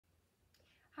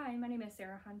Hi, my name is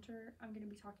Sarah Hunter. I'm going to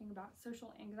be talking about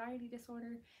social anxiety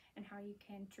disorder and how you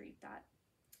can treat that.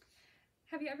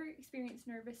 Have you ever experienced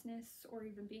nervousness or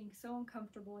even being so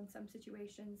uncomfortable in some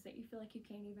situations that you feel like you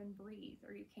can't even breathe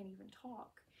or you can't even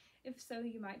talk? If so,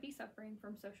 you might be suffering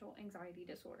from social anxiety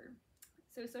disorder.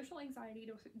 So social anxiety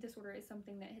disorder is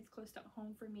something that hits close to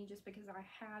home for me just because I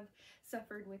have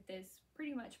suffered with this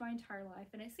pretty much my entire life,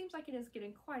 and it seems like it is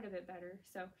getting quite a bit better.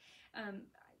 So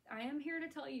I am here to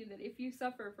tell you that if you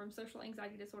suffer from social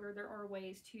anxiety disorder, there are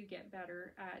ways to get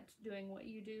better at doing what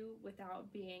you do without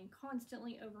being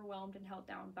constantly overwhelmed and held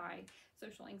down by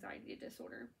social anxiety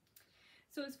disorder.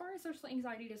 So as far as social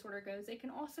anxiety disorder goes, it can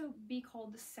also be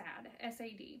called SAD,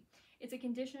 S-A-D. It's a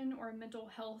condition or a mental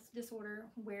health disorder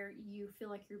where you feel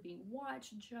like you're being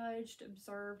watched, judged,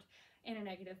 observed in a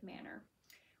negative manner.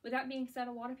 With that being said,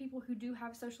 a lot of people who do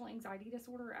have social anxiety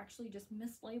disorder are actually just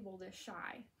mislabeled as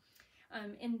shy.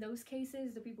 In those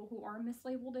cases, the people who are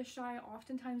mislabeled as shy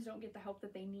oftentimes don't get the help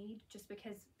that they need just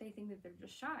because they think that they're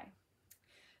just shy.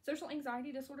 Social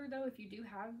anxiety disorder, though, if you do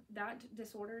have that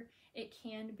disorder, it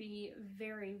can be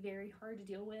very, very hard to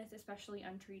deal with, especially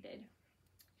untreated.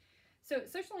 So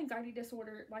social anxiety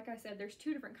disorder, like I said, there's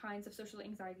two different kinds of social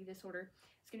anxiety disorder.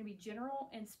 It's going to be general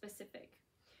and specific.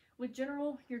 With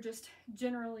general, you're just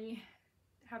generally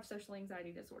have social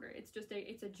anxiety disorder.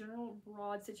 It's a general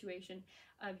broad situation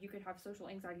of you could have social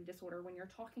anxiety disorder when you're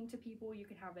talking to people. You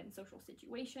can have it in social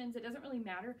situations. It doesn't really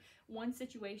matter. One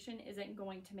situation isn't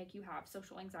going to make you have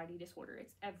social anxiety disorder.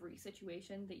 It's every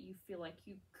situation that you feel like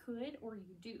you could or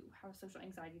you do have social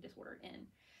anxiety disorder in.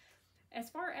 As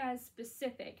far as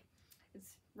specific,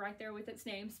 it's right there with its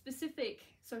name. Specific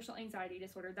social anxiety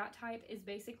disorder, that type is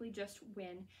basically just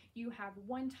when you have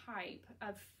one type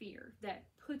of fear that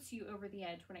puts you over the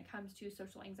edge when it comes to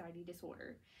social anxiety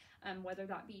disorder, whether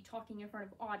that be talking in front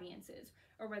of audiences,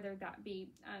 or whether that be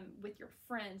with your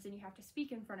friends and you have to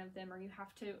speak in front of them, or you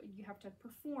have to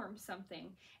perform something,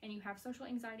 and you have social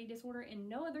anxiety disorder in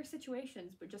no other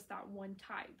situations but just that one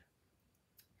type.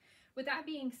 With that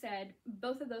being said,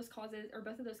 both of those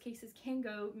cases can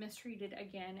go mistreated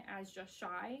again as just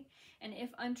shy, and if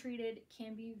untreated,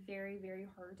 can be very, very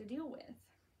hard to deal with.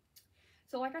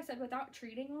 So like I said, without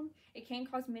treating them, it can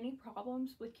cause many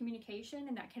problems with communication,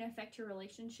 and that can affect your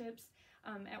relationships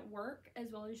at work, as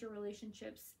well as your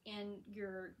relationships in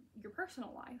your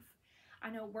personal life. I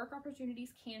know work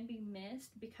opportunities can be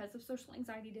missed because of social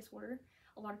anxiety disorder.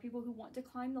 A lot of people who want to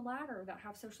climb the ladder that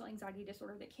have social anxiety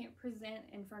disorder, that can't present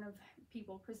in front of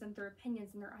people, present their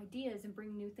opinions and their ideas and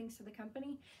bring new things to the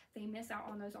company, they miss out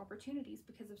on those opportunities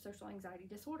because of social anxiety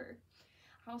disorder.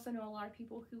 I also know a lot of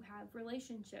people who have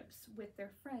relationships with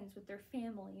their friends, with their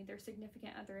family, their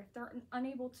significant other. If they're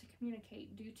unable to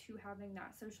communicate due to having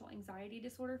that social anxiety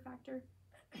disorder factor,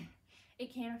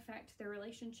 it can affect their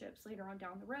relationships later on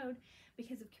down the road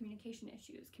because of communication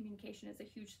issues. Communication is a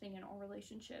huge thing in all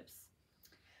relationships.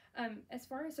 As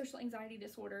far as social anxiety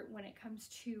disorder, when it comes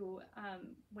to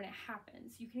when it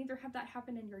happens, you can either have that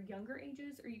happen in your younger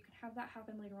ages, or you can have that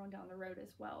happen later on down the road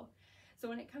as well. So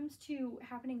when it comes to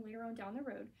happening later on down the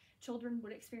road, children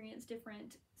would experience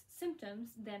different symptoms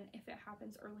than if it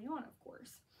happens early on, of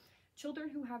course. Children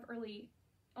who have early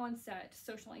onset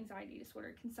social anxiety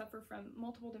disorder can suffer from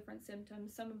multiple different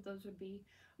symptoms. Some of those would be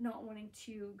not wanting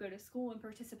to go to school and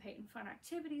participate in fun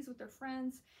activities with their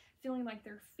friends, feeling like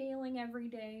they're failing every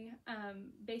day,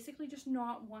 basically just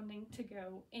not wanting to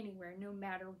go anywhere no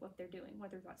matter what they're doing,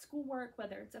 whether that's schoolwork,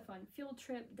 whether it's a fun field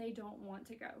trip, they don't want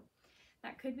to go.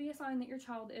 That could be a sign that your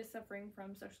child is suffering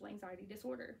from social anxiety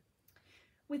disorder.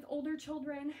 With older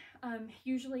children,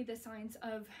 usually the signs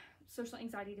of social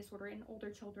anxiety disorder in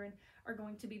older children are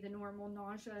going to be the normal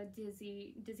nausea,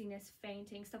 dizziness,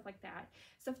 fainting, stuff like that,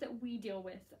 stuff that we deal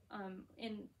with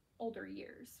in older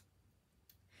years.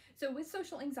 So with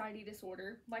social anxiety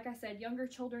disorder, like I said, younger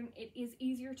children, it is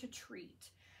easier to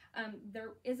treat.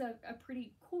 There is a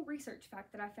pretty cool research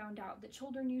fact that I found out that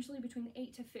children usually between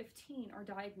 8 to 15 are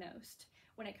diagnosed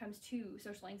when it comes to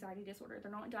social anxiety disorder.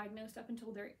 They're not diagnosed up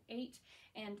until they're 8,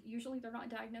 and usually they're not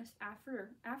diagnosed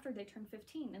after they turn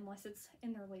 15 unless it's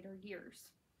in their later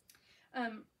years.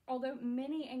 Although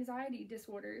many anxiety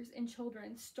disorders in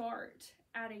children start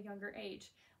at a younger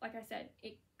age, like I said,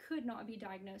 it could not be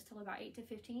diagnosed till about 8 to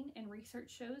 15, and research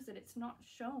shows that it's not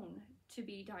shown to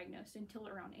be diagnosed until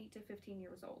around 8 to 15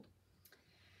 years old.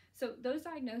 So those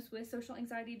diagnosed with social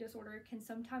anxiety disorder can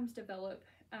sometimes develop,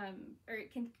 or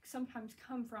it can sometimes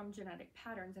come from genetic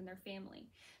patterns in their family.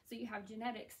 So you have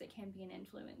genetics that can be an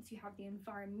influence. You have the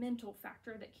environmental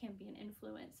factor that can be an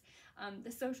influence.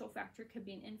 The social factor could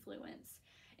be an influence.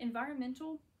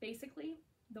 Environmental, basically,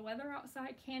 the weather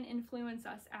outside can influence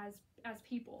us as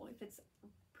people. If it's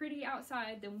pretty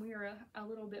outside, then we're a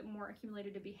little bit more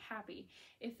accumulated to be happy.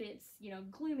 If it's,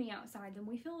 gloomy outside, then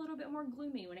we feel a little bit more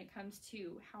gloomy when it comes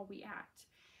to how we act.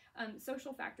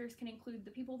 Social factors can include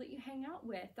the people that you hang out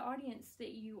with, the audience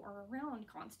that you are around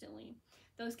constantly.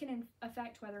 Those can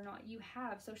affect whether or not you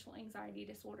have social anxiety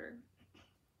disorder.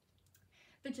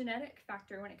 The genetic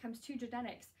factor, when it comes to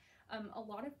genetics, a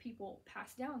lot of people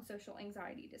pass down social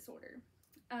anxiety disorder.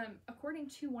 According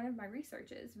to one of my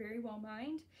researches, Very Well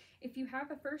Mind, if you have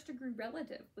a first-degree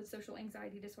relative with social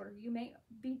anxiety disorder, you may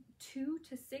be 2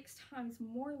 to 6 times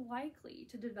more likely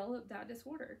to develop that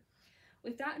disorder.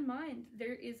 With that in mind,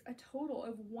 there is a total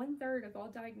of 1/3 of all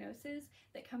diagnoses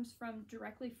that comes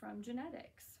directly from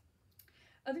genetics.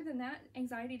 Other than that,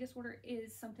 anxiety disorder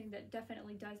is something that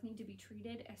definitely does need to be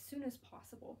treated as soon as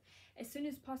possible. As soon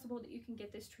as possible that you can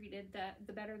get this treated,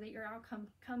 the better that your outcome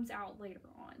comes out later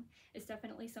on. It's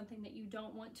definitely something that you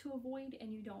don't want to avoid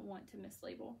and you don't want to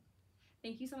mislabel.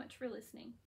 Thank you so much for listening.